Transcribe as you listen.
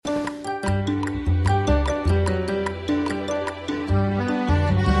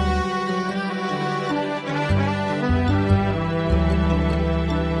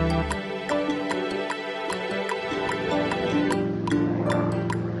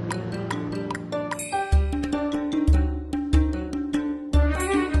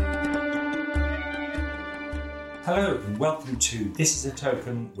Hello and welcome to This is a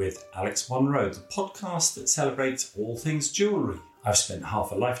Token with Alex Monroe, the podcast that celebrates all things jewellery. I've spent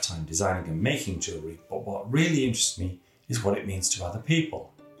half a lifetime designing and making jewellery, but what really interests me is what it means to other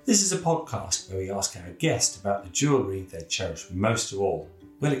people. This is a podcast where we ask our guest about the jewellery they cherish most of all.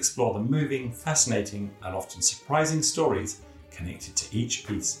 We'll explore the moving, fascinating and often surprising stories connected to each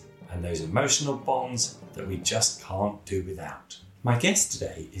piece and those emotional bonds that we just can't do without. My guest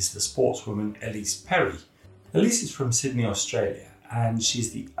today is the sportswoman Ellyse Perry. Ellyse is from Sydney, Australia, and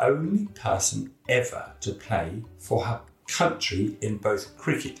she's the only person ever to play for her country in both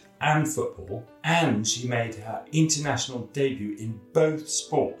cricket and football, and she made her international debut in both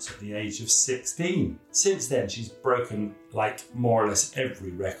sports at the age of 16. Since then, she's broken more or less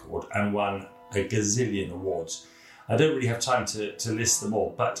every record and won a gazillion awards. I don't really have time to list them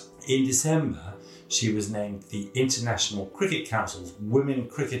all, but in December, she was named the International Cricket Council's Women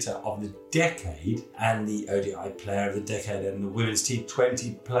Cricketer of the Decade and the ODI Player of the Decade and the Women's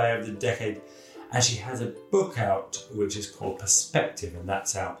T20 Player of the Decade. And she has a book out which is called Perspective, and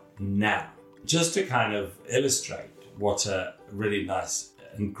that's out now. Just to kind of illustrate what a really nice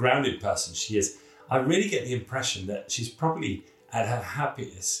and grounded person she is, I really get the impression that she's probably at her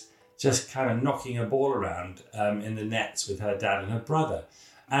happiest just kind of knocking a ball around in the nets with her dad and her brother.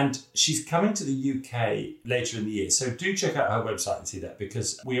 And she's coming to the UK later in the year. So do check out her website and see that,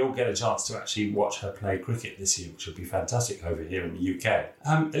 because we all get a chance to actually watch her play cricket this year, which will be fantastic over here in the UK.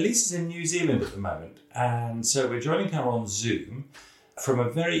 Ellyse is in New Zealand at the moment. And so we're joining her on Zoom from a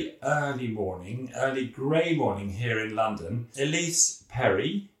very early grey morning here in London. Ellyse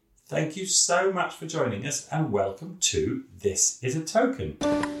Perry, thank you so much for joining us and welcome to This is a Token.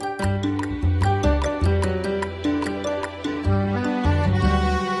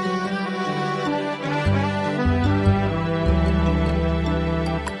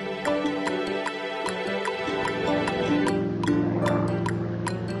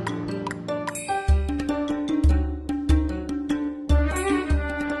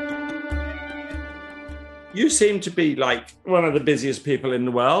 You seem to be one of the busiest people in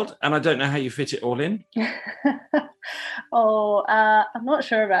the world, and I don't know how you fit it all in. I'm not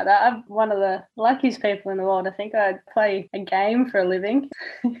sure about that. I'm one of the luckiest people in the world. I think I play a game for a living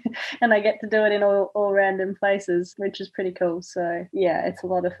and I get to do it in all random places, which is pretty cool. So yeah, it's a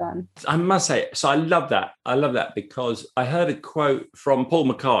lot of fun. I must say, so I love that. I love that because I heard a quote from Paul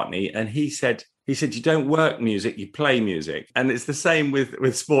McCartney and he said, you don't work music, you play music. And it's the same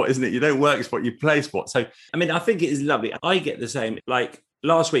with sport, isn't it? You don't work sport, you play sport. So, I think it is lovely. I get the same.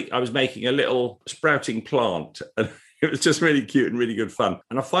 Last week, I was making a little sprouting plant and it was just really cute and really good fun.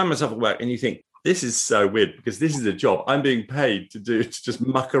 And I find myself at work and you think, this is so weird because this is a job I'm being paid to just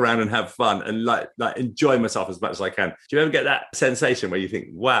muck around and have fun and enjoy myself as much as I can. Do you ever get that sensation where you think,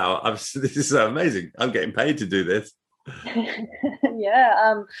 wow, this is so amazing. I'm getting paid to do this. Yeah,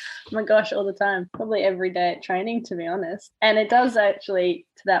 oh my gosh, all the time, probably every day at training, to be honest. And it does actually,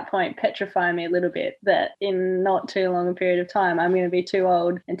 to that point, petrify me a little bit that in not too long a period of time, I'm going to be too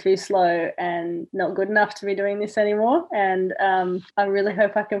old and too slow and not good enough to be doing this anymore. And I really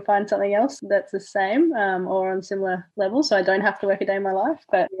hope I can find something else that's the same or on similar level, so I don't have to work a day in my life.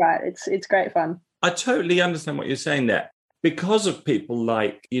 But right, it's great fun. I totally understand what you're saying there. Because of people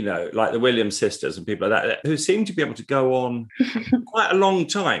like the Williams sisters and people like that, who seem to be able to go on quite a long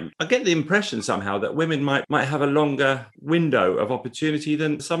time. I get the impression somehow that women might have a longer window of opportunity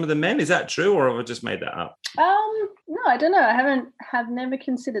than some of the men. Is that true, or have I just made that up? No, I don't know. I have never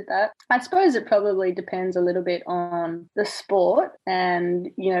considered that. I suppose it probably depends a little bit on the sport. And,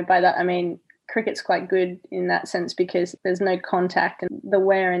 by that, I mean, cricket's quite good in that sense because there's no contact and the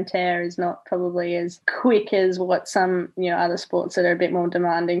wear and tear is not probably as quick as what some other sports that are a bit more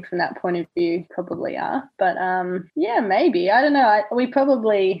demanding from that point of view probably are. But yeah, maybe, I don't know. We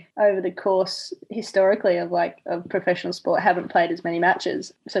probably over the course historically of professional sport haven't played as many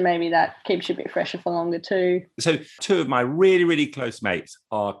matches, so maybe that keeps you a bit fresher for longer too. So two of my really, really close mates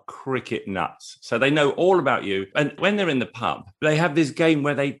are cricket nuts, so they know all about you. And when they're in the pub, they have this game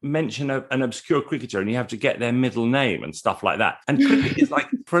where they mention an obscure cricketer and you have to get their middle name and stuff like that. And cricket is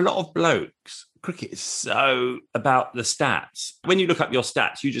for a lot of blokes, cricket is so about the stats. When you look up your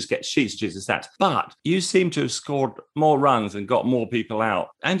stats, you just get sheets of stats. But you seem to have scored more runs and got more people out.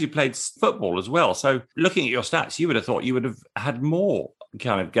 And you played football as well. So looking at your stats, you would have thought you would have had more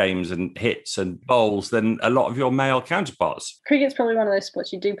kind of games and hits and bowls than a lot of your male counterparts. Cricket's probably one of those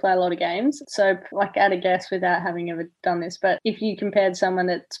sports you do play a lot of games. So like at a guess without having ever done this, but if you compared someone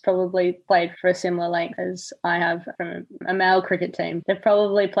that's probably played for a similar length as I have from a male cricket team, they've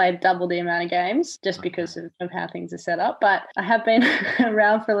probably played double the amount of games just because of how things are set up. But I have been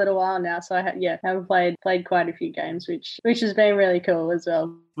around for a little while now, so I have played quite a few games, which has been really cool as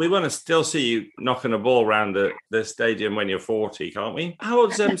well. We want to still see you knocking a ball around the stadium when you're 40, can't we? How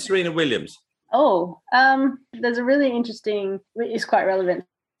old's Serena Williams? There's a really interesting, it's quite relevant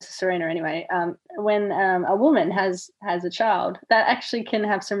to Serena anyway. When a woman has a child, that actually can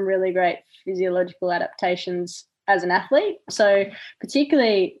have some really great physiological adaptations as an athlete. So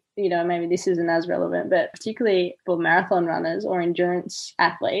particularly, maybe this isn't as relevant, but particularly for marathon runners or endurance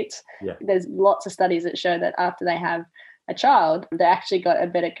athletes, there's lots of studies that show that after they have a child, they actually got a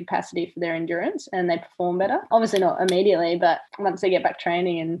better capacity for their endurance and they perform better. Obviously not immediately, but once they get back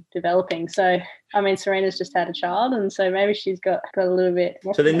training and developing. So, I mean, Serena's just had a child, and so maybe she's got a little bit.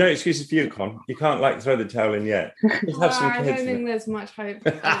 So there's no excuses for you, Con. You can't throw the towel in yet. Well, I don't think there's much hope.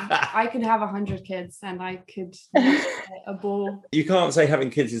 I could have 100 kids and I could a ball. You can't say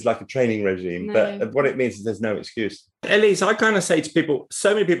having kids is like a training regime, No. but what it means is there's no excuse. Elise, I kind of say to people,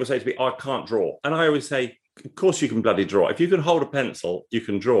 so many people say to me, I can't draw. And I always say, of course you can bloody draw. If you can hold a pencil, you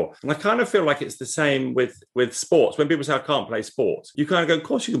can draw. And I kind of feel like it's the same with sports. When people say I can't play sports, you kind of go, of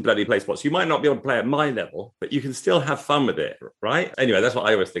course you can bloody play sports. You might not be able to play at my level, but you can still have fun with it, right? Anyway, that's what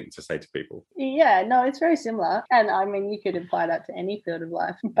I always think to say to people. Yeah, no, it's very similar. And I mean, you could apply that to any field of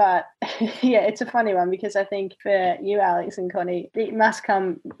life. But yeah, it's a funny one because I think for you, Alex and Connie, it must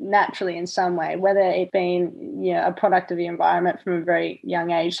come naturally in some way, whether it being, a product of the environment from a very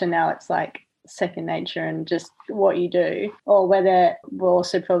young age. So now it's like second nature and just what you do, or whether we're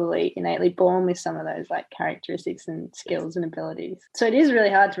also probably innately born with some of those like characteristics and skills and abilities. So it is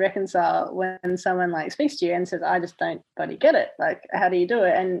really hard to reconcile when someone like speaks to you and says, I just don't bloody get it. Like, how do you do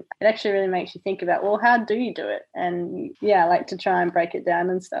it? And it actually really makes you think about, well, how do you do it? And yeah, like to try and break it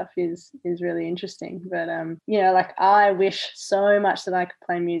down and stuff is really interesting. But like I wish so much that I could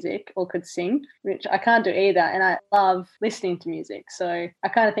play music or could sing, which I can't do either. And I love listening to music. So I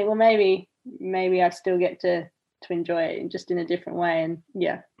kind of think, well, maybe I still get to enjoy it just in a different way. And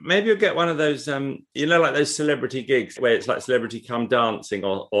yeah, maybe you'll get one of those like those celebrity gigs where it's like Celebrity Come Dancing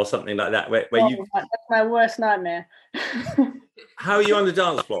or something like that where you that's my worst nightmare. How are you on the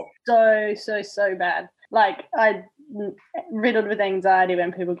dance floor? So bad. Like I riddled with anxiety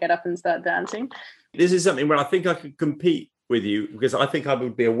when people get up and start dancing. This is something where I think I could compete with you because I think I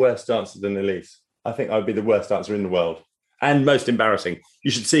would be a worse dancer than Elise. I think I would be the worst dancer in the world. And most embarrassing. You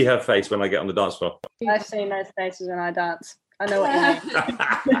should see her face when I get on the dance floor. I see no faces when I dance. I know what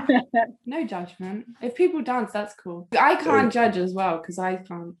you mean. No judgment. If people dance, that's cool. I can't judge as well because I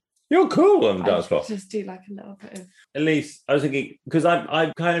can't. You're cool on the dance floor. Just do like a little bit of. Elise, I was thinking, because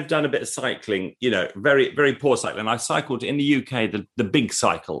I've kind of done a bit of cycling, very, very poor cycling. I cycled in the UK, the big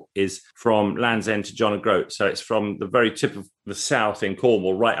cycle is from Land's End to John O'Groat. So it's from the very tip of the south in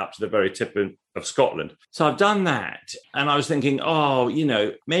Cornwall right up to the very tip of Scotland. So I've done that. And I was thinking,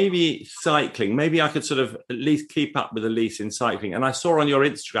 maybe cycling, maybe I could sort of at least keep up with Elise in cycling. And I saw on your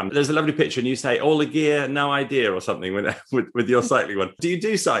Instagram, there's a lovely picture and you say, all the gear, no idea or something with your cycling one. Do you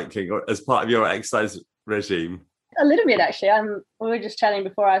do cycling as part of your exercise regime? A little bit, actually. We were just chatting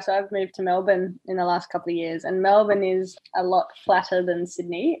before. I've moved to Melbourne in the last couple of years, and Melbourne is a lot flatter than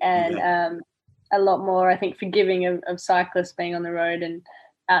Sydney and a lot more, I think, forgiving of cyclists being on the road and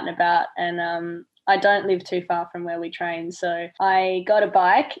out and about. And I don't live too far from where we train, so I got a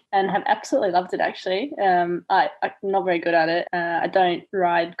bike and have absolutely loved it, actually. I'm not very good at it. I don't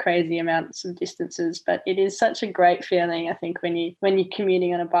ride crazy amounts of distances, but it is such a great feeling, I think, when you're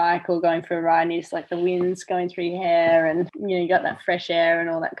commuting on a bike or going for a ride and it's like the wind's going through your hair and you got that fresh air and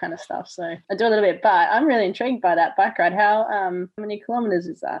all that kind of stuff. So I do a little bit, but I'm really intrigued by that bike ride. How many kilometers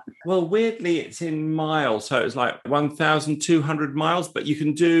is that? Well, weirdly, it's in miles, so it's like 1,200 miles, but you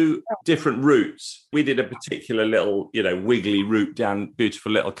can do different routes. We did a particular little, wiggly route down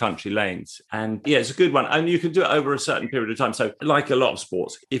beautiful little country lanes. And yeah, it's a good one. And you can do it over a certain period of time. So like a lot of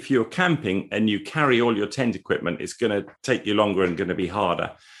sports, if you're camping and you carry all your tent equipment, it's going to take you longer and going to be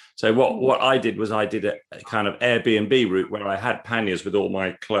harder. So what I did was I did a kind of Airbnb route where I had panniers with all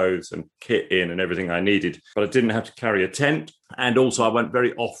my clothes and kit in and everything I needed, but I didn't have to carry a tent. And also I went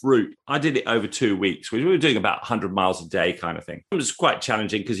very off route. I did it over 2 weeks. We were doing about 100 miles a day kind of thing. It was quite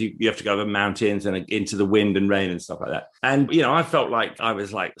challenging because you have to go over mountains and into the wind and rain and stuff like that. And, I felt like I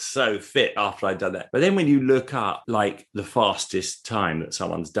was like so fit after I'd done that. But then when you look up like the fastest time that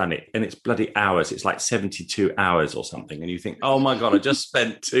someone's done it, and it's bloody hours, it's like 72 hours or something. And you think, oh my God, I just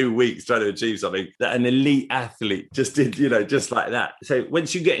spent 2 weeks trying to achieve something that an elite athlete just did, just like that. So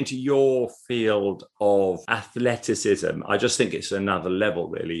once you get into your field of athleticism, I just think it's another level,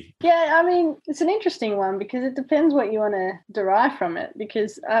 really. Yeah, I mean, it's an interesting one because it depends what you want to derive from it.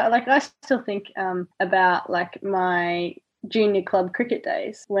 Because, I still think about like my junior club cricket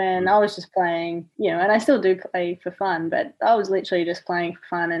days when I was just playing, and I still do play for fun, but I was literally just playing for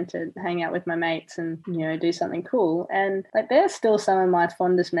fun and to hang out with my mates and, do something cool. And like, they're still some of my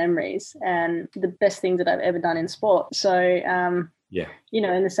fondest memories and the best things that I've ever done in sport. So, yeah,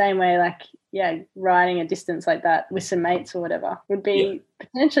 in the same way, like, riding a distance like that with some mates or whatever would be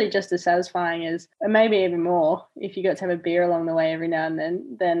potentially just as satisfying as, or maybe even more, if you got to have a beer along the way every now and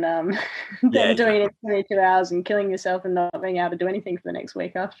then, than doing it in 22 hours and killing yourself and not being able to do anything for the next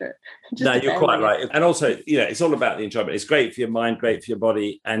week after it. No, you're quite right. And also, it's all about the enjoyment. It's great for your mind, great for your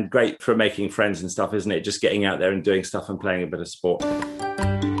body, and great for making friends and stuff, isn't it? Just getting out there and doing stuff and playing a bit of sport.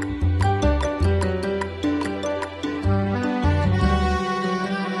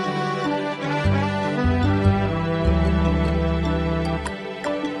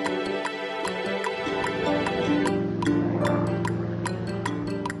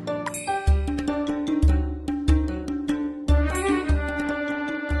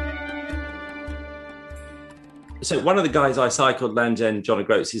 So one of the guys I cycled, Land's End, John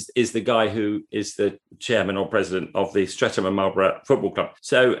O'Groats, is the guy who is the chairman or president of the Streatham and Marlborough Football Club.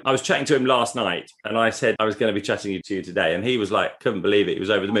 So I was chatting to him last night and I said I was going to be chatting to you today. And he was like, couldn't believe it. He was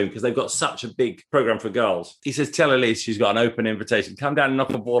over the moon because they've got such a big program for girls. He says, tell Elise she's got an open invitation. Come down and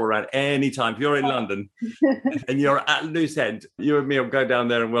knock a ball around anytime. If you're in London and you're at Loose End, you and me will go down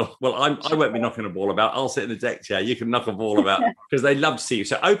there and I won't be knocking a ball about. I'll sit in the deck chair. You can knock a ball about because they love to see you.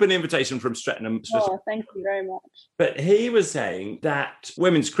 So open invitation from Streatham. Oh, thank you very much. But he was saying that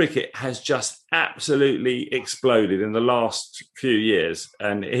women's cricket has just absolutely exploded in the last few years.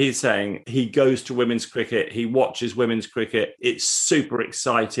 And he's saying he goes to women's cricket, he watches women's cricket. It's super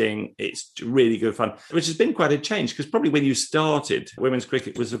exciting. It's really good fun, which has been quite a change because probably when you started, women's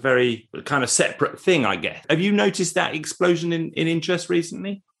cricket was a very kind of separate thing, I guess. Have you noticed that explosion in interest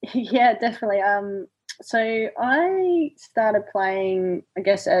recently? Yeah, definitely. So I started playing, I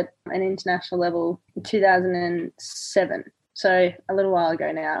guess, at an international level in 2007. So a little while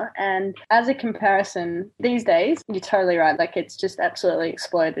ago now. And as a comparison, these days, you're totally right. Like, it's just absolutely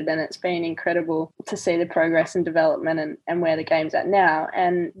exploded and it's been incredible to see the progress and development and where the game's at now.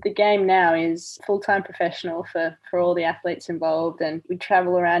 And the game now is full-time professional for all the athletes involved. And we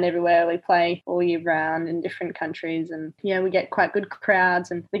travel around everywhere. We play all year round in different countries. And, we get quite good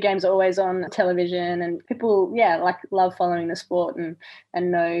crowds and the game's always on television and people, love following the sport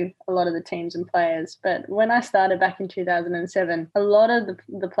and know a lot of the teams and players. But when I started back in 2007, a lot of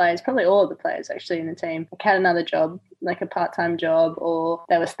the players, probably all of the players actually in the team, had another job, like a part-time job, or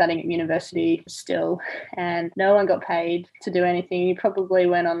they were studying at university still, and no one got paid to do anything. You probably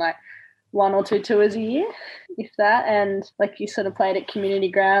went on like 1 or 2 tours a year, if that, and like you sort of played at community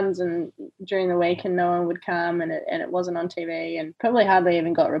grounds and during the week and no one would come and it wasn't on TV and probably hardly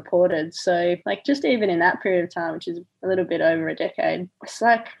even got reported. So like just even in that period of time, which is a little bit over a decade, it's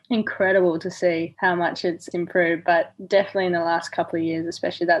like incredible to see how much it's improved. But definitely in the last couple of years,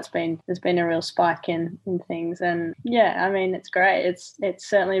 especially, there's been a real spike in things. And yeah, I mean, it's great. It's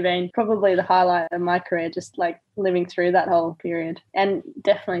certainly been probably the highlight of my career, just like living through that whole period, and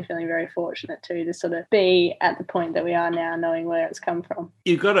definitely feeling very fortunate too to sort of be at the point that we are now, knowing where it's come from.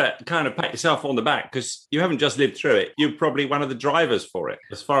 You've got to kind of pat yourself on the back because you haven't just lived through it. You're probably one of the drivers for it,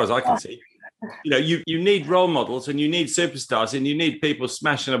 as far as I can see. You need role models and you need superstars and you need people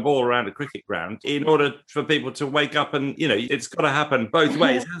smashing a ball around a cricket ground in order for people to wake up, and it's got to happen both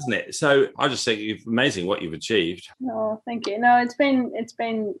ways, hasn't it? So I just think it's amazing what you've achieved. Oh, thank you. No, it's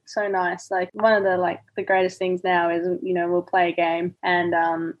been so nice. Like, one of the greatest things now is we'll play a game and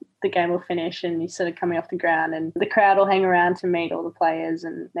the game will finish and you're sort of coming off the ground and the crowd will hang around to meet all the players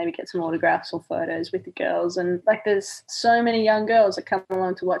and maybe get some autographs or photos with the girls. And like, there's so many young girls that come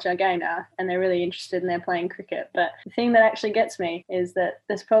along to watch our game now and they're really interested and they're playing cricket. But the thing that actually gets me is that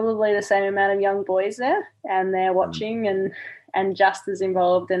there's probably the same amount of young boys there and they're watching and just as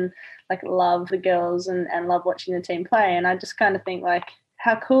involved and like love the girls and love watching the team play. And I just kind of think, like,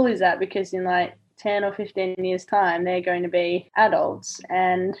 how cool is that? Because in like 10 or 15 years time, they're going to be adults,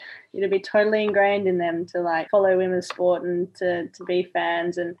 and it'll be totally ingrained in them to like follow women's sport and to be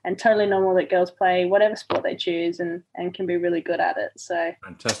fans, and totally normal that girls play whatever sport they choose and can be really good at it. So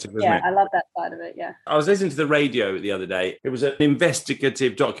fantastic, isn't yeah, it? I love that side of it. Yeah. I was listening to the radio the other day. It was an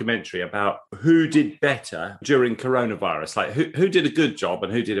investigative documentary about who did better during coronavirus, like who did a good job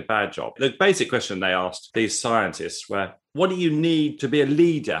and who did a bad job. The basic question they asked these scientists were, what do you need to be a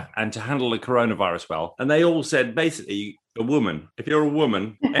leader and to handle the coronavirus well? And they all said, basically, a woman. If you're a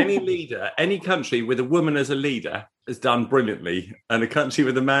woman, any leader, any country with a woman as a leader has done brilliantly, and a country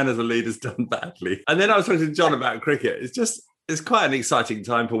with a man as a leader has done badly. And then I was talking to John about cricket. It's quite an exciting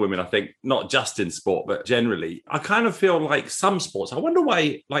time for women, I think, not just in sport, but generally. I kind of feel like some sports, I wonder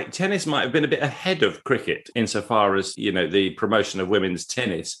why, like tennis might have been a bit ahead of cricket insofar as, you know, the promotion of women's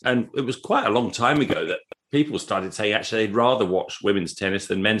tennis. And it was quite a long time ago that people started saying actually they'd rather watch women's tennis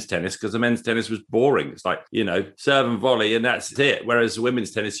than men's tennis because the men's tennis was boring. It's like, you know, serve and volley and that's it. Whereas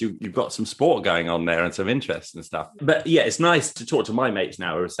women's tennis, you've got some sport going on there and some interest and stuff. But yeah, it's nice to talk to my mates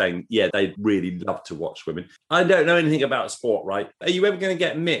now who are saying, yeah, they really love to watch women. I don't know anything about sport, right? Are you ever going to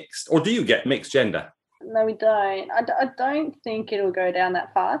get mixed, or do you get mixed gender? No, we don't. I don't think it'll go down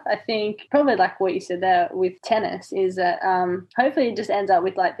that path. I think probably like what you said there with tennis is that hopefully it just ends up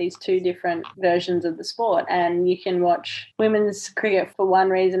with like these two different versions of the sport, and you can watch women's cricket for one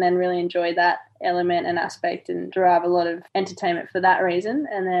reason and really enjoy that element and aspect and derive a lot of entertainment for that reason,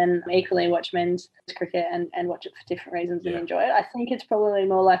 and then equally watch men's cricket and watch it for different reasons and enjoy it. I think it's probably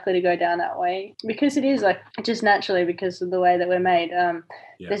more likely to go down that way because it is like just naturally because of the way that we're made.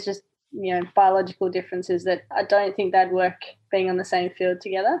 There's just, you know, biological differences that I don't think they'd work being on the same field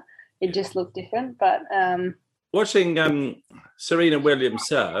together. It just looked different. But watching Serena Williams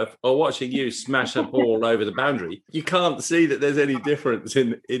serve or watching you smash a ball over the boundary, you can't see that there's any difference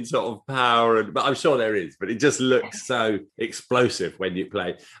in sort of power. But I'm sure there is, but it just looks so explosive when you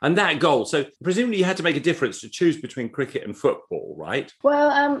play. And that goal, so presumably you had to make a difference to choose between cricket and football, right?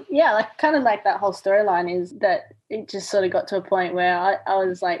 Well, yeah, like kind of like that whole storyline is that it just sort of got to a point where I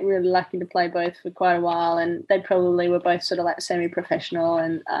was like really lucky to play both for quite a while, and they probably were both sort of like semi-professional,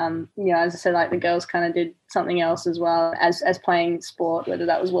 and you know, as I said, like the girls kind of did something else as well as playing sport, whether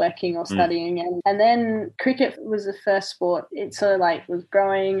that was working or studying. And then cricket was the first sport. It sort of like was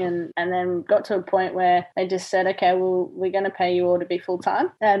growing and then got to a point where they just said, okay, well, we're going to pay you all to be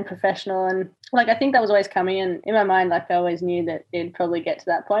full-time and professional. And like, I think that was always coming. And in my mind, like I always knew that it'd probably get to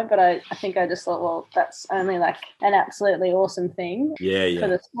that point. But I think I just thought, well, that's only like an absolutely awesome thing for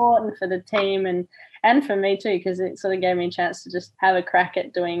the sport and for the team and for me too, because it sort of gave me a chance to just have a crack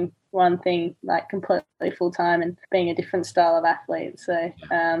at doing one thing like completely full time and being a different style of athlete. So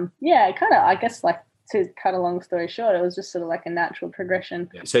yeah, kind of, I guess, like, to cut a long story short, it was just sort of like a natural progression.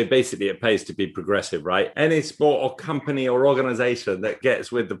 So basically it pays to be progressive, right? Any sport or company or organization that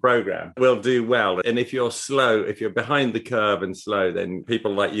gets with the program will do well. And if you're slow, if you're behind the curve and slow, then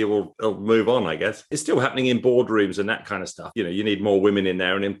people like you will move on, I guess. It's still happening in boardrooms and that kind of stuff. You know, you need more women in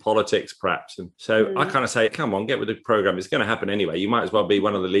there, and in politics perhaps. And so I kind of say, come on, get with the program. It's going to happen anyway. You might as well be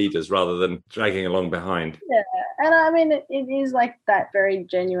one of the leaders rather than dragging along behind. Yeah. And I mean, it is like that very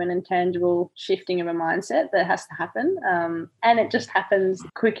genuine and tangible shifting of a mindset that has to happen. And it just happens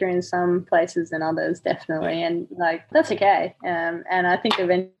quicker in some places than others, definitely. And like, that's okay. And I think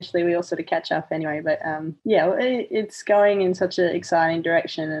eventually we all sort of catch up anyway. But yeah, it's going in such an exciting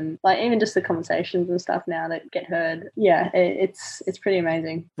direction. And like, even just the conversations and stuff now that get heard. Yeah, it's pretty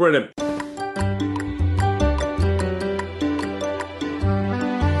amazing. Brilliant.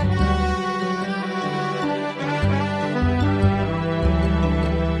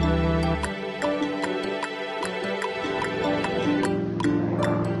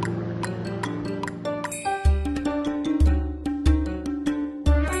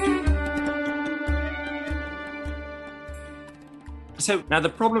 So now the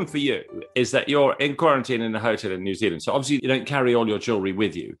problem for you is that you're in quarantine in a hotel in New Zealand. So obviously you don't carry all your jewelry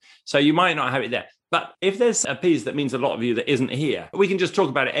with you. So you might not have it there. But if there's a piece that means a lot of you that isn't here, we can just talk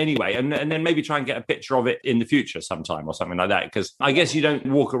about it anyway and then maybe try and get a picture of it in the future sometime or something like that. Because I guess you don't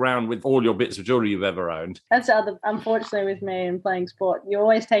walk around with all your bits of jewelry you've ever owned. That's the other, unfortunately, with me and playing sport. You're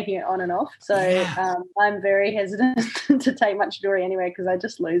always taking it on and off. So I'm very hesitant to take much jewelry anyway because I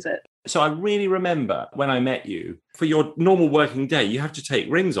just lose it. So I really remember when I met you, for your normal working day, you have to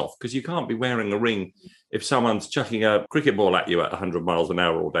take rings off because you can't be wearing a ring if someone's chucking a cricket ball at you at 100 miles an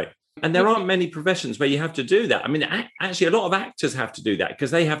hour all day. And there aren't many professions where you have to do that. I mean, actually, a lot of actors have to do that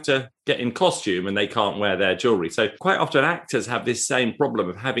because they have to get in costume and they can't wear their jewelry. So quite often actors have this same problem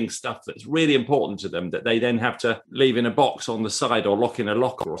of having stuff that's really important to them that they then have to leave in a box on the side or lock in a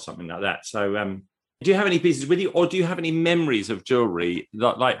locker or something like that. So Do you have any pieces with you, or do you have any memories of jewellery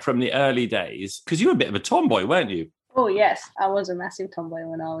like from the early days? Because you were a bit of a tomboy, weren't you? Oh yes, I was a massive tomboy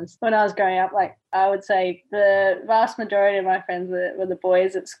when I was growing up. Like I would say, the vast majority of my friends were the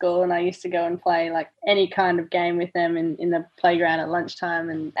boys at school, and I used to go and play like any kind of game with them in the playground at lunchtime.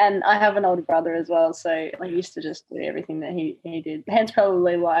 And I have an older brother as well, so I used to just do everything that he did. Hence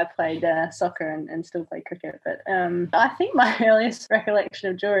probably why I played soccer and still play cricket. But I think my earliest recollection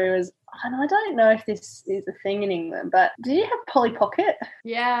of jewellery was, and I don't know if this is a thing in England, but do you have Polly Pocket?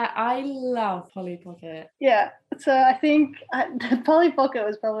 Yeah, I love Polly Pocket. Yeah. So I think Polly Pocket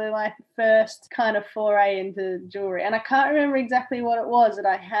was probably my first kind of foray into jewellery. And I can't remember exactly what it was that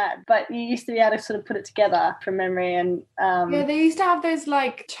I had, but you used to be able to sort of put it together from memory. And yeah, they used to have those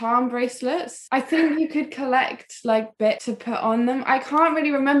like charm bracelets. I think you could collect like bits to put on them. I can't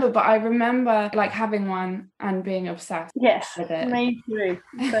really remember, but I remember like having one and being obsessed. Yes, with it. me too.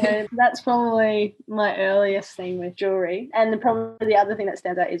 So that's probably my earliest thing with jewellery. And probably the other thing that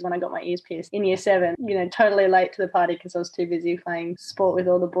stands out is when I got my ears pierced in year 7, totally late to the party because I was too busy playing sport with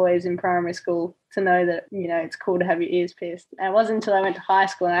all the boys in primary school to know that, it's cool to have your ears pierced. And it wasn't until I went to high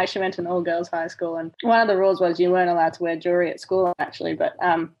school, and I actually went to an all-girls high school, and one of the rules was you weren't allowed to wear jewellery at school, actually, but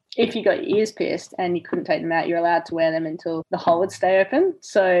if you got your ears pierced and you couldn't take them out, you're allowed to wear them until the hole would stay open.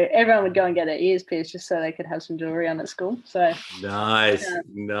 So everyone would go and get their ears pierced just so they could have some jewellery on at school. So nice.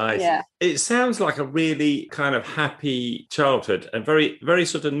 Yeah. It sounds like a really kind of happy childhood, and very, very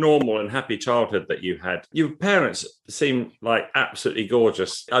sort of normal and happy childhood that you had. Your parents seem like absolutely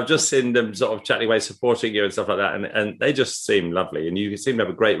gorgeous. I've just seen them sort of chatting away, supporting you and stuff like that, and they just seem lovely. And you seem to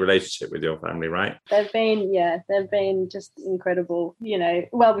have a great relationship with your family, right? They've been just incredible.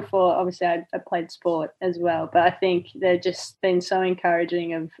 Well, before obviously I played sport as well, but I think they've just been so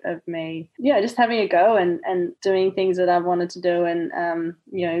encouraging of me, just having a go and doing things that I've wanted to do,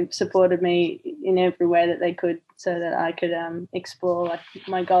 and supported me in every way that they could, so that I could explore like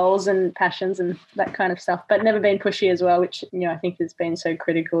my goals and passions and that kind of stuff, but never been pushy as well, which I think has been so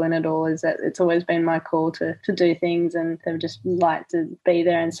critical in it all, is that it's always been my call to do things, and they've just liked to be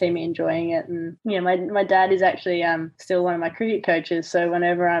there and see me enjoying it. And my dad is actually still one of my cricket coaches, so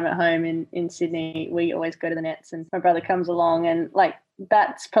whenever I'm at home in Sydney, we always go to the nets, and my brother comes along, and like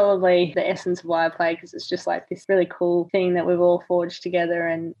that's probably the essence of why I play, because it's just like this really cool thing that we've all forged together.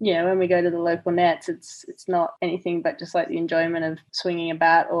 And when we go to the local nets, it's not anything but just like the enjoyment of swinging a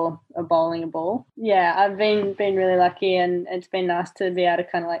bat or bowling a ball. Yeah, I've been really lucky, and it's been nice to be able to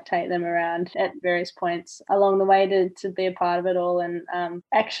kind of like take them around at various points along the way to be a part of it all. And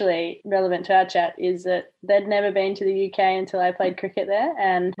actually relevant to our chat is that they'd never been to the UK until I played cricket there,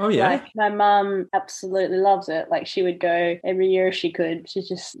 and like my mum absolutely loves it. Like she would go every year if she could. She's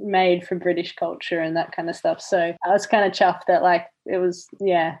just made for British culture and that kind of stuff. So I was kind of chuffed that like it was,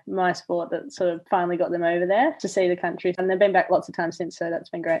 my sport that sort of finally got them over there to see the country. And they've been back lots of times since, so that's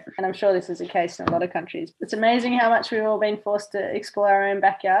been great. And I'm sure this is the case in a lot of countries. It's amazing how much we've all been forced to explore our own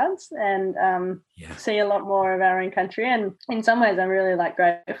backyards and see a lot more of our own country. And in some ways, I'm really like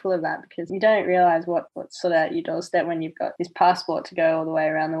grateful of that, because you don't realise what's sort of at your doorstep when you've got this passport to go all the way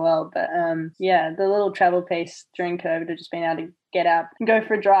around the world. But the little travel piece during COVID of just being able to get out and go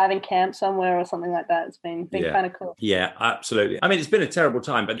for a drive and camp somewhere or something like that. It's been kind of cool. Yeah, absolutely. I mean, it's been a terrible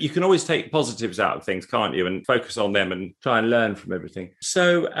time, but you can always take positives out of things, can't you? And focus on them and try and learn from everything.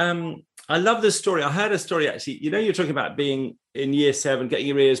 So I love this story. I heard a story actually, you're talking about being in year 7, getting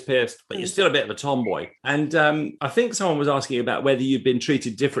your ears pierced, but you're still a bit of a tomboy. And I think someone was asking about whether you'd been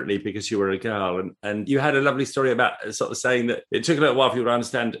treated differently because you were a girl. And you had a lovely story about sort of saying that it took a little while for you to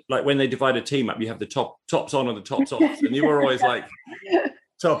understand, like when they divide a team up, you have the tops on and the tops off. And you were always like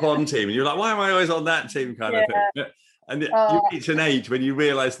top on team. And you're like, why am I always on that team kind of thing? And you reach an age when you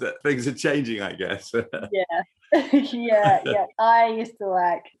realise that things are changing, I guess. Yeah. I used to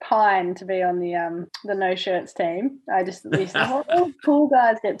like pine to be on the no shirts team. I just used to all cool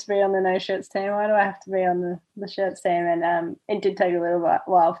guys get to be on the no shirts team. Why do I have to be on the shirts team? And it did take a little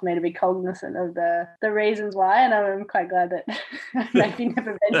while for me to be cognizant of the reasons why. And I'm quite glad that I maybe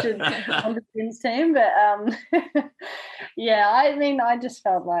never ventured on the Sims team. But I mean, I just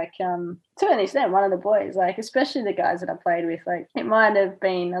felt like to an extent, one of the boys, like especially the guys that I played with, like it might have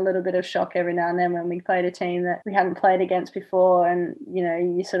been a little bit of shock every now and then when we played a team that we hadn't played against before, and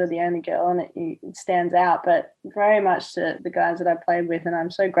you're sort of the only girl and it stands out. But very much to the guys that I played with, and I'm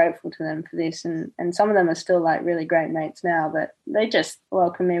so grateful to them for this, and some of them are still like really great mates now, but they just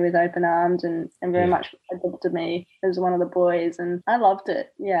welcomed me with open arms and very much adopted me as one of the boys, and I loved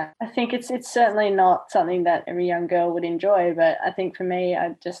it. I think it's certainly not something that every young girl would enjoy. But I think for me,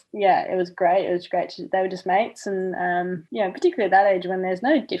 it was great. It was great. They were just mates, and particularly at that age when there's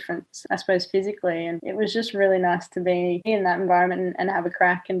no difference, I suppose, physically, and it was just really nice to be in that environment and have a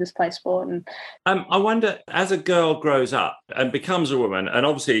crack and just play sport. And I wonder, as a girl grows up and becomes a woman, and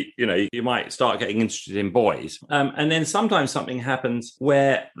obviously, you might start getting interested in boys, and then sometimes something happens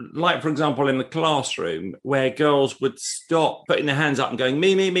where, like, for example, in the classroom, where girls would stop putting their hands up and going,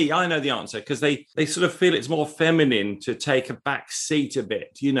 me, I know the answer, because they sort of feel it's more feminine to take a back seat a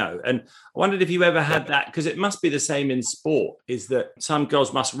bit, and I wondered if you ever had that, because it must be the same in sport, is that some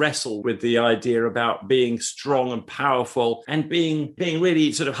girls must wrestle with the idea about being strong and powerful and being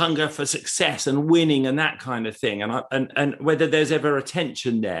really sort of hunger for success and winning and that kind of thing, and whether there's ever a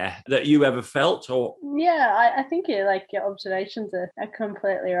tension there that you ever felt. Or I think your observations are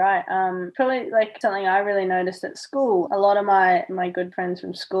completely right. Probably like something I really noticed at school. A lot of my good friends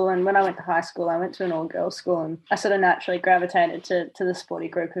from school, and when I went to high school, I went to an all-girls school, and I sort of naturally gravitated to the sporty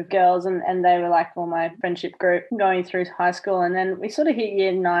group of girls, and they were like all my friendship group going through high school. And then we sort of hit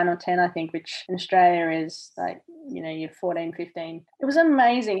year 9 or 10, I think, which in Australia is like, you're 14, 15. It was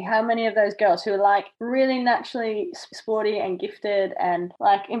amazing how many of those girls who were like really naturally sporty and gifted and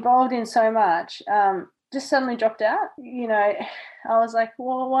like involved in so much, just suddenly dropped out. I was like,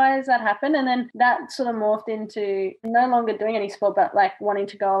 well, why has that happened? And then that sort of morphed into no longer doing any sport, but like wanting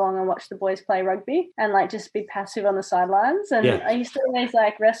to go along and watch the boys play rugby and like just be passive on the sidelines. And I used to always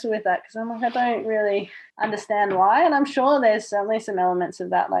like wrestle with that, because I'm like, I don't really understand why. And I'm sure there's certainly some elements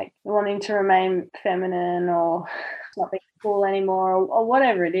of that, like wanting to remain feminine or not being cool anymore, or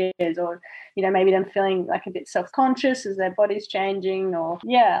whatever it is, or maybe them feeling like a bit self-conscious as their body's changing, or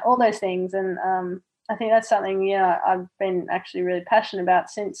all those things. And I think that's something, I've been actually really passionate about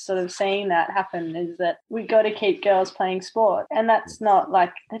since sort of seeing that happen, is that we got to keep girls playing sport. And that's not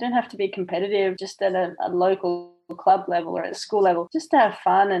like, they don't have to be competitive just at a local club level or at school level, just to have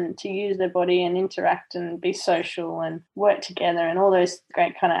fun and to use their body and interact and be social and work together and all those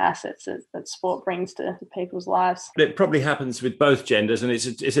great kind of assets that sport brings to people's lives. It probably happens with both genders, and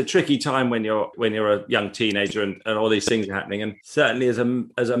it's a tricky time when you're a young teenager and all these things are happening. And certainly as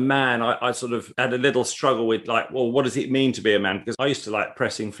a man, I sort of had a little struggle with like, well, what does it mean to be a man? Because I used to like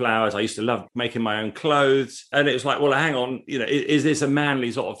pressing flowers, I used to love making my own clothes, and it was like, well, hang on, is this a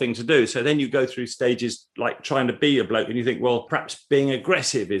manly sort of thing to do? So then you go through stages like trying to be a bloke, and you think, well, perhaps being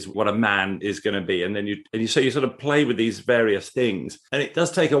aggressive is what a man is going to be, and then you sort of play with these various things, and it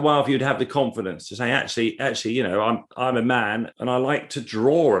does take a while for you to have the confidence to say, actually, I'm a man, and I like to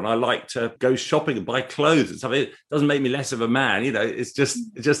draw, and I like to go shopping and buy clothes and stuff. It doesn't make me less of a man, It's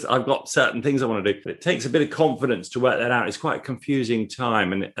just I've got certain things I want to do, but it takes a bit of confidence to work that out. It's quite a confusing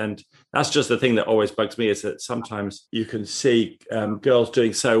time, and that's just the thing that always bugs me, is that sometimes you can see girls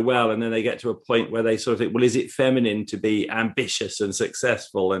doing so well, and then they get to a point where they sort of think, well, is it feminine to be ambitious and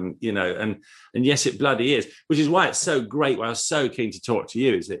successful? And and yes, it bloody is, which is why it's so great. Why I was so keen to talk to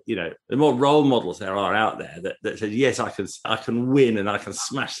you is that the more role models there are out there that said, yes, I can win, and I can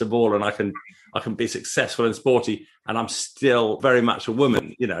smash the ball, and I can be successful and sporty, and I'm still very much a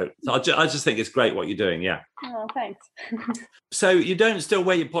woman. So I just think it's great what you're doing. Yeah. Oh, thanks. So you don't still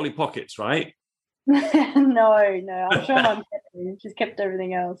wear your Polly Pockets, right? No. I'm sure Mum she's kept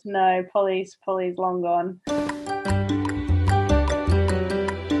everything else. No, Polly's long gone.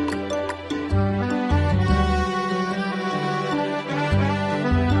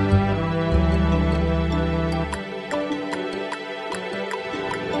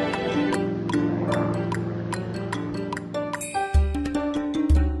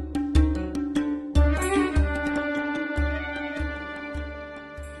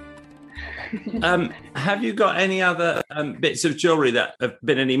 Have you got any other bits of jewellery that have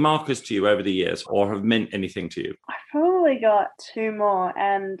been any markers to you over the years, or have meant anything to you? I've probably got 2 more,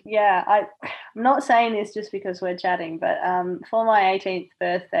 and I'm not saying this just because we're chatting, but for my 18th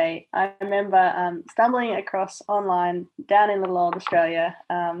birthday, I remember stumbling across online down in little old Australia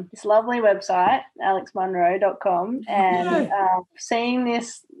this lovely website, alexmunro.com, and seeing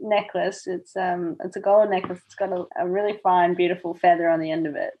this necklace. It's a gold necklace. It's got a really fine, beautiful feather on the end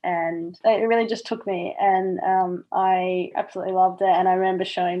of it, and it really just took me, and I absolutely loved it. And I remember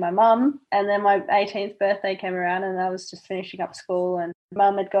showing my mum, and then my 18th birthday came around, and I was just finishing up school, and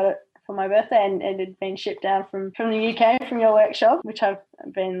Mum had got it for my birthday, and it had been shipped down from the UK, from your workshop, which I've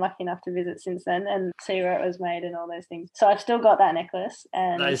been lucky enough to visit since then and see where it was made and all those things. So I've still got that necklace.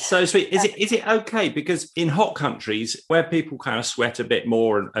 And that is so sweet. Is it okay? Because in hot countries where people kind of sweat a bit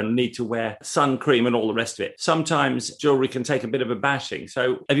more and need to wear sun cream and all the rest of it, sometimes jewelry can take a bit of a bashing.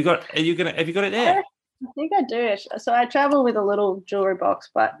 So have you got it there? I think I do. So I travel with a little jewelry box,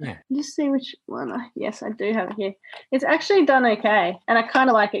 but Yeah. just see which one. Yes, I do have it here. It's actually done okay, and I kind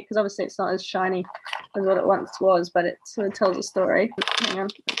of like it because obviously it's not as shiny as what it once was, but it sort of tells a story. Hang on.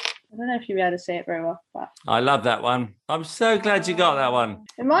 I don't know if you'll be able to see it very well, but I love that one. I'm so glad you got that one.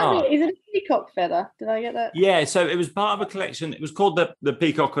 it might Oh. be. Is it a peacock feather? Did I get that? Yeah, so it was part of a collection. It was called the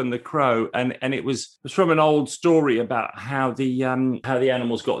Peacock and the Crow, and it was from an old story about how the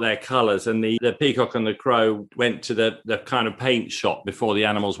animals got their colours, and the peacock and the crow went to the kind of paint shop before the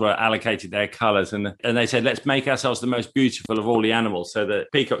animals were allocated their colours, and they said, let's make ourselves the most beautiful of all the animals. So the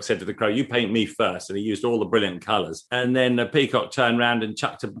peacock said to the crow, you paint me first, and he used all the brilliant colours, and then the peacock turned around and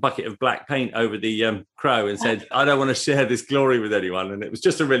chucked a bucket of black paint over the crow and said, I don't want to share this glory with anyone. And it was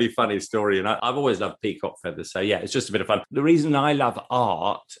just a really funny story, and I've always loved peacock feathers, so yeah, it's just a bit of fun. The reason I love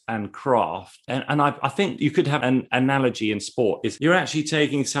art and craft, and I think you could have an analogy in sport, is you're actually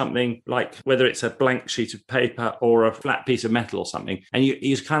taking something like, whether it's a blank sheet of paper or a flat piece of metal or something, and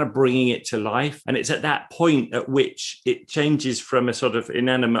you're kind of bringing it to life, and it's at that point at which it changes from a sort of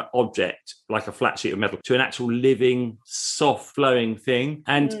inanimate object like a flat sheet of metal to an actual living, soft flowing thing.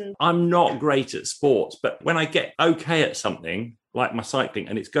 And I'm not great at sports, but when I get okay at something like my cycling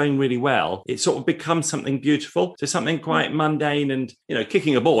and it's going really well, it sort of becomes something beautiful. So something quite mundane, and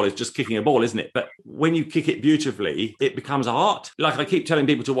kicking a ball is just kicking a ball, isn't it? But when you kick it beautifully, it becomes art. Like I keep telling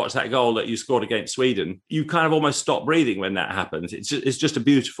people to watch that goal that you scored against Sweden. You kind of almost stop breathing when that happens. It's just a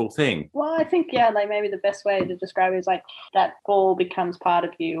beautiful thing. Well, I think, like maybe the best way to describe it is like that ball becomes part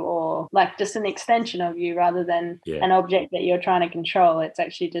of you, or like just an extension of you rather than an object that you're trying to control. It's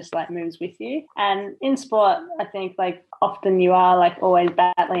actually just like moves with you. And in sport, I think like often you are like always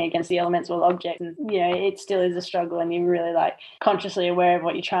battling against the elements or objects, and it still is a struggle, and you're really like consciously aware of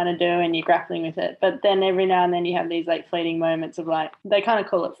what you're trying to do and you're grappling with it. But then every now and then you have these like fleeting moments of like, they kind of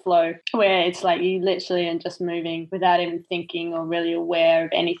call it flow, where it's like you literally are just moving without even thinking or really aware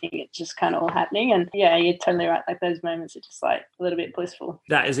of anything. It's just kind of all happening. And yeah, you're totally right, like those moments are just like a little bit blissful.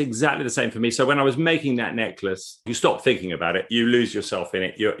 That is exactly the same for me. So when I was making that necklace, you stop thinking about it, you lose yourself in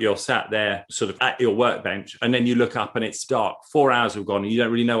it. You're sat there sort of at your workbench, and then you look up and it's dark. 4 hours have gone and you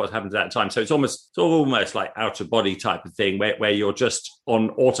don't really know what's happened at that time. So it's almost like out of body type of thing where you're just on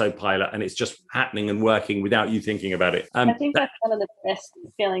autopilot and it's just happening and working without you thinking about it. I think that's one of the best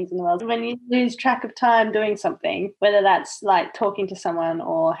feelings in the world. When you lose track of time doing something, whether that's like talking to someone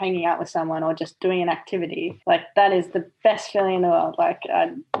or hanging out with someone or just doing an activity, like that is the best feeling in the world. Like,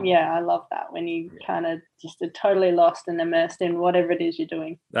 I love that, when you kind of just are totally lost and immersed in whatever it is you're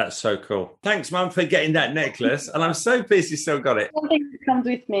doing. That's so cool. Thanks, Mum, for getting that necklace. And I'm so pleased you still got it. Something that comes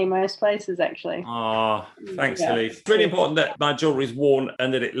with me most places, actually. Oh, thanks, Elise. It's really important that my jewellery is worn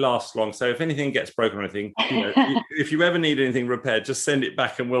and that it lasts long. So if anything gets broken or anything, if you ever need anything repaired, just send it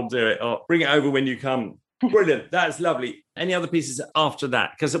back and we'll do it. Or bring it over when you come. Brilliant. That's lovely. Any other pieces after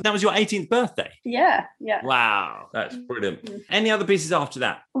that? Because that was your 18th birthday. Yeah. Wow, that's brilliant. Any other pieces after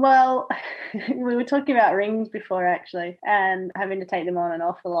that? Well, we were talking about rings before, actually, and having to take them on and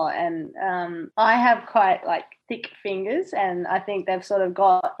off a lot. And I have quite like thick fingers, and I think they've sort of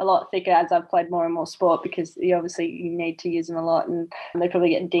got a lot thicker as I've played more and more sport, because you need to use them a lot, and they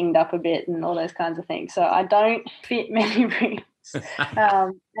probably get dinged up a bit and all those kinds of things. So I don't fit many rings.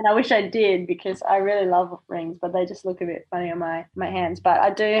 And I wish I did, because I really love rings, but they just look a bit funny on my hands. But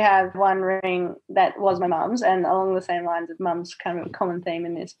I do have one ring that was my mum's, and along the same lines of mum's, kind of a common theme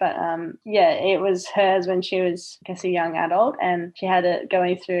in this. But it was hers when she was, I guess, a young adult, and she had it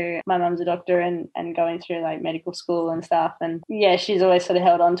going through, my mum's a doctor, and going through like medical school and stuff. And yeah, she's always sort of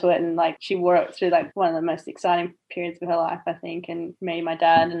held on to it, and like she wore it through like one of the most exciting periods of her life, I think, and me, my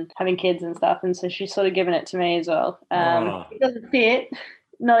dad, and having kids and stuff. And so she's sort of given it to me as well. It doesn't fit,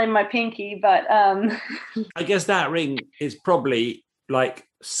 not in my pinky, but I guess that ring is probably like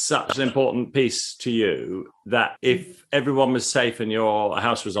such an important piece to you that if everyone was safe and your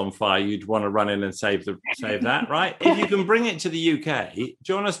house was on fire, you'd want to run in and save that, right? If you can bring it to the UK, do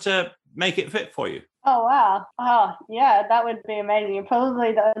you want us to make it fit for you? Oh, wow. Oh, yeah, that would be amazing. You're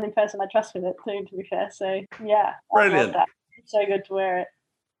probably the only person I trust with it too, to be fair. So yeah, brilliant. I love that. It's so good to wear it.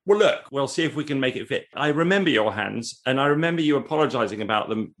 Well, look, we'll see if we can make it fit. I remember your hands, and I remember you apologising about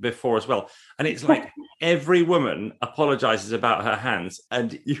them before as well. And it's like every woman apologises about her hands,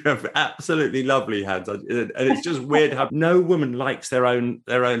 and you have absolutely lovely hands. And it's just weird how no woman likes their own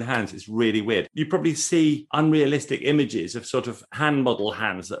hands. It's really weird. You probably see unrealistic images of sort of hand model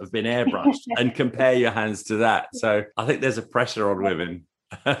hands that have been airbrushed and compare your hands to that. So I think there's a pressure on women.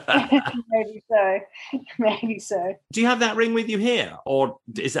 Maybe so. Maybe so. Do you have that ring with you here, or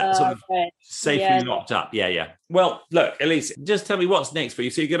is that sort of safely locked up? Yeah. Well, look, Elise, just tell me what's next for you.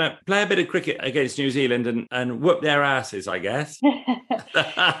 So you're going to play a bit of cricket against New Zealand and whoop their asses, I guess. We've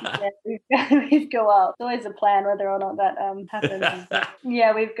got, well, it's always a plan whether or not that happens.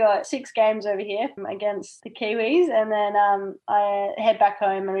 Yeah, we've got 6 games over here against the Kiwis, and then I head back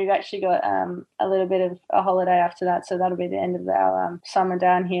home, and we've actually got a little bit of a holiday after that, so that'll be the end of our summer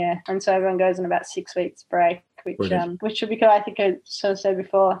down here, and so everyone goes on about 6 weeks break. Which will be good. I think I sort of said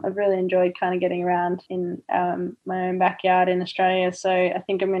before, I've really enjoyed kind of getting around in my own backyard in Australia. So I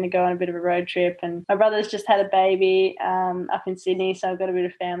think I'm going to go on a bit of a road trip. And my brother's just had a baby up in Sydney, so I've got a bit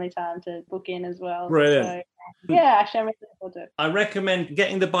of family time to book in as well. Brilliant. So, yeah, actually, I'm really looking forward to it. I recommend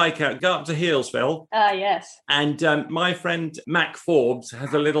getting the bike out, go up to Healesville. Yes. And my friend Mac Forbes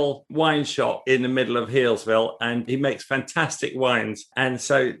has a little wine shop in the middle of Healesville, and he makes fantastic wines. And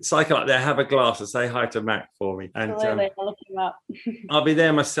so cycle up there, have a glass, and say hi to Mac for me. And Absolutely, I'll look him up. I'll be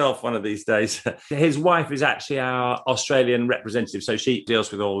there myself one of these days. His wife is actually our Australian representative, so she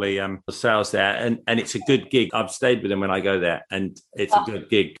deals with all the sales there, and it's a good gig. I've stayed with them when I go there, and it's a good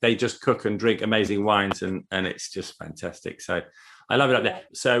gig. They just cook and drink amazing wines, and it's just fantastic. So I love it up there.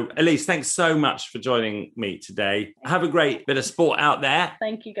 So Elise, thanks so much for joining me today. Have a great bit of sport out there.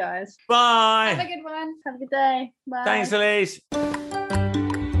 Thank you, guys. Bye. Have a good one. Have a good day. Bye. Thanks, Elise.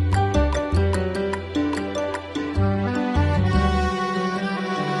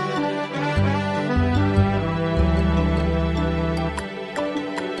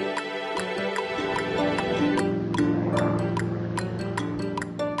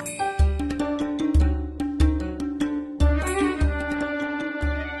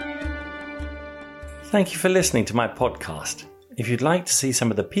 Thank you for listening to my podcast. If you'd like to see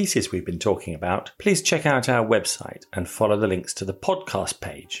some of the pieces we've been talking about, please check out our website and follow the links to the podcast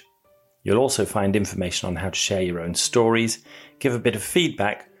page. You'll also find information on how to share your own stories, give a bit of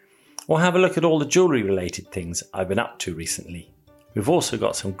feedback, or have a look at all the jewellery related things I've been up to recently. We've also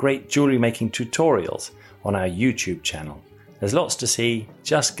got some great jewellery making tutorials on our YouTube channel. There's lots to see.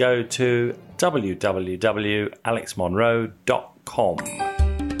 Just go to www.alexmonroe.com.